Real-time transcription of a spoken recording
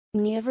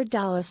Nia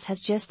Vardalos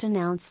has just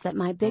announced that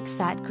My Big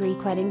Fat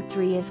Greek Wedding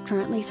 3 is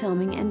currently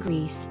filming in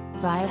Greece,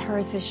 via her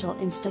official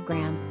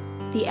Instagram.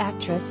 The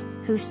actress,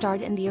 who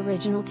starred in the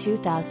original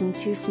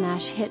 2002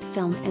 smash hit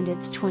film and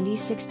its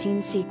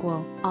 2016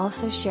 sequel,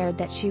 also shared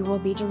that she will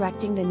be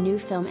directing the new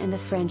film in the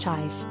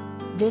franchise.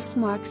 This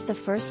marks the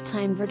first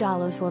time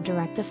Vardalos will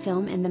direct a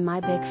film in the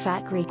My Big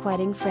Fat Greek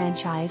Wedding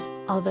franchise,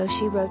 although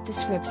she wrote the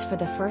scripts for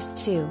the first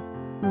two.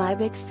 My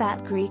Big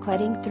Fat Greek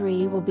Wedding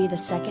 3 will be the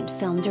second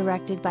film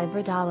directed by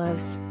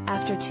Vardalos,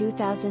 after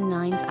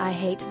 2009's I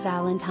Hate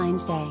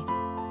Valentine's Day.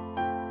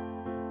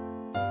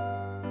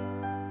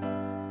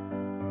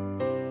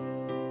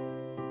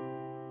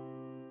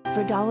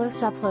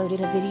 Vardalos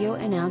uploaded a video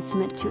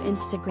announcement to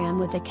Instagram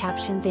with the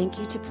caption "Thank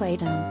you to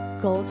Playdom,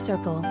 Gold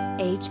Circle,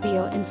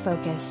 HBO and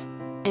Focus.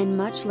 And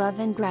much love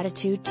and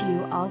gratitude to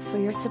you all for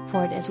your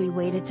support as we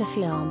waited to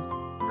film.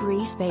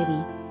 Greece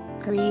baby.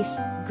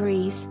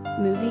 Greece,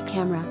 movie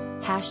camera,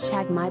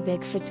 #My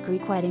Big Fat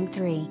Greek Wedding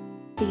 3.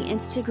 The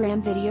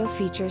Instagram video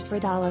features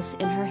Vardalos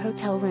in her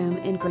hotel room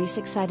in Greece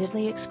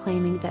excitedly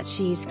exclaiming that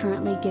she's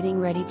currently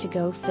getting ready to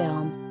go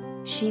film.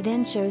 She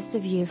then shows the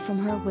view from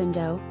her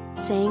window,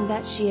 saying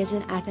that she is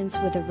in Athens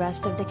with the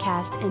rest of the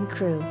cast and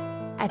crew.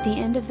 At the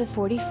end of the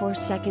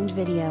 44-second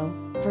video,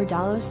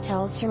 Vardalos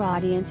tells her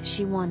audience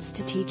she wants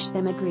to teach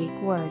them a Greek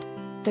word.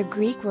 The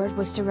Greek word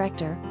was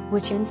director,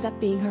 which ends up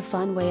being her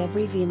fun way of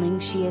revealing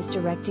she is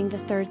directing the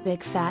third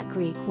Big Fat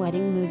Greek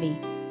Wedding movie.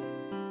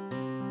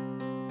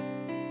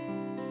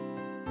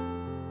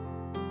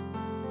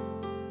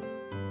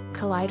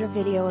 Collider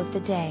video of the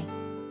day.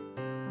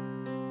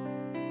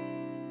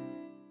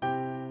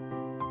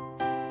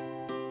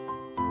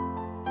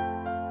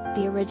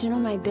 The original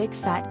My Big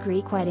Fat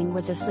Greek Wedding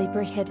was a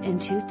sleeper hit in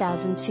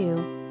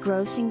 2002,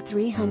 grossing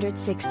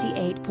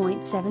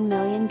 $368.7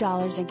 million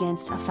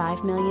against a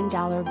 $5 million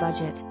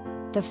budget.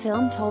 The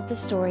film told the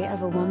story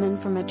of a woman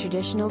from a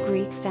traditional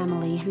Greek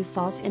family who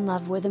falls in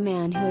love with a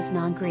man who is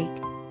non-Greek.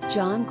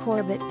 John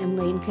Corbett and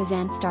Lane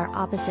Kazan star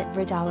opposite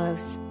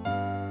Vardalos.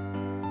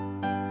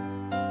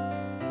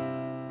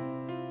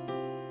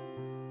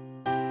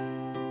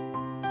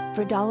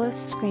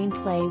 Vardalos'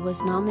 screenplay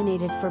was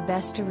nominated for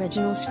Best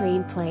Original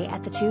Screenplay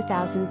at the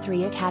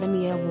 2003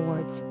 Academy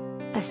Awards.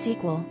 A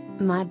sequel,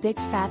 My Big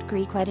Fat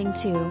Greek Wedding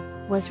 2,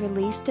 was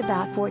released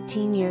about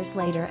 14 years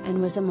later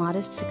and was a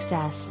modest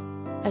success.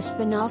 A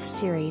spin-off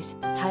series,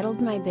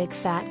 titled My Big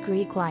Fat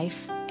Greek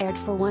Life, aired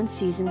for one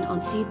season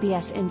on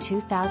CBS in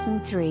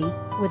 2003,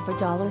 with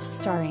Vardalos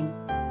starring.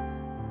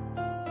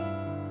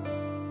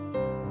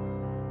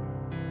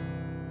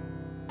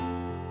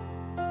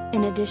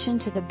 In addition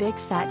to the Big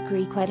Fat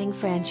Greek Wedding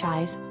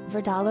franchise,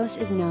 Vardalos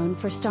is known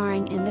for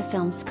starring in the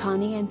films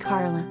Connie and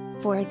Carla,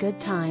 For a Good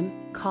Time,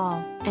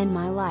 Call, and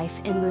My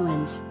Life in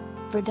Ruins.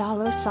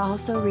 Vardalos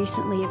also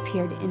recently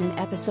appeared in an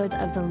episode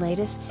of the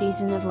latest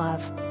season of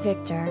Love,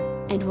 Victor,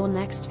 and will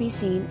next be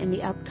seen in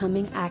the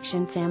upcoming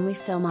action family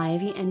film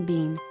Ivy and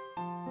Bean.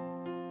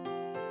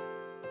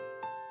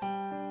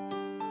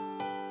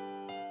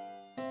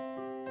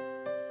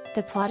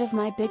 The plot of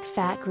My Big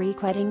Fat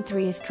Greek Wedding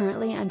 3 is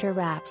currently under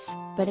wraps,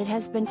 but it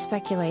has been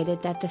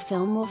speculated that the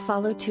film will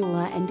follow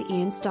Tula and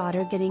Ian's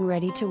daughter getting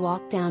ready to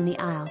walk down the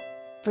aisle.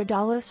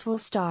 Vardalos will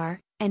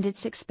star, and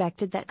it's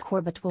expected that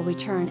Corbett will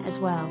return as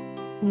well.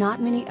 Not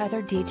many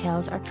other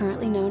details are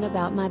currently known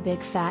about My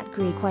Big Fat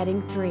Greek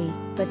Wedding 3,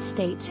 but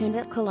stay tuned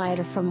at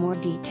Collider for more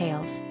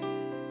details.